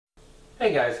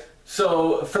Hey guys,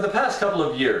 so for the past couple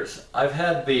of years, I've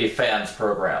had the FANS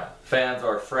program. FANS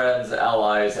are Friends,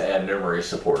 Allies, and Nummary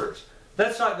Supporters.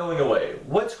 That's not going away.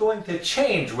 What's going to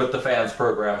change with the FANS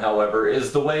program, however,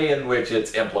 is the way in which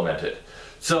it's implemented.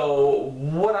 So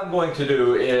what I'm going to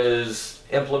do is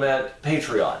implement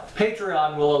Patreon.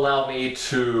 Patreon will allow me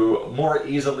to more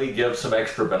easily give some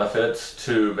extra benefits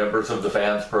to members of the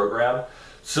FANS program.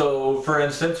 So, for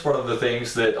instance, one of the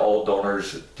things that all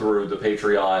donors through the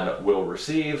Patreon will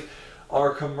receive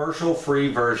are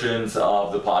commercial-free versions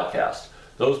of the podcast.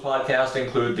 Those podcasts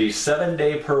include the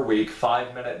 7-day-per-week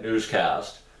 5-minute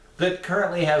newscast that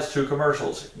currently has 2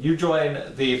 commercials. You join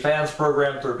the FANS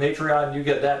program through Patreon, you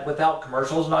get that without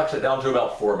commercials, knocks it down to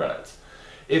about 4 minutes.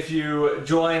 If you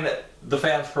join the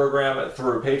FANS program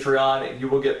through Patreon, you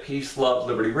will get Peace, Love,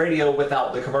 Liberty Radio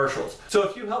without the commercials. So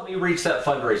if you help me reach that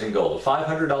fundraising goal of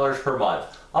 $500 per month,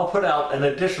 I'll put out an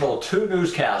additional 2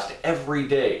 newscasts every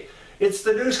day. It's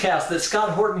the newscast that Scott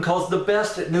Horton calls the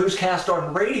best newscast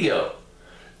on radio.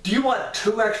 Do you want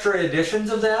 2 extra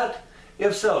editions of that?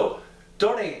 If so,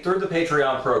 donate through the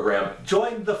Patreon program.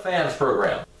 Join the FANS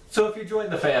program. So if you join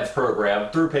the FANS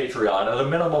program through Patreon at a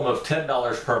minimum of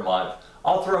 $10 per month,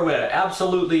 I'll throw in,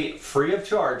 absolutely free of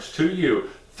charge to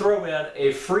you, throw in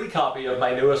a free copy of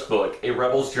my newest book, A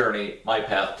Rebel's Journey, My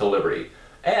Path to Liberty.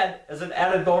 And as an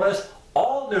added bonus,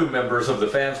 all new members of the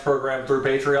FANS program through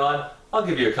Patreon, I'll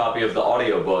give you a copy of the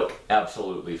audiobook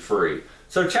absolutely free.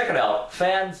 So check it out,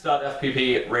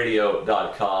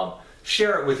 fans.fppradio.com.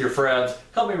 Share it with your friends.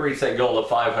 Help me reach that goal of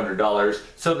 $500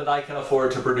 so that I can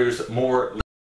afford to produce more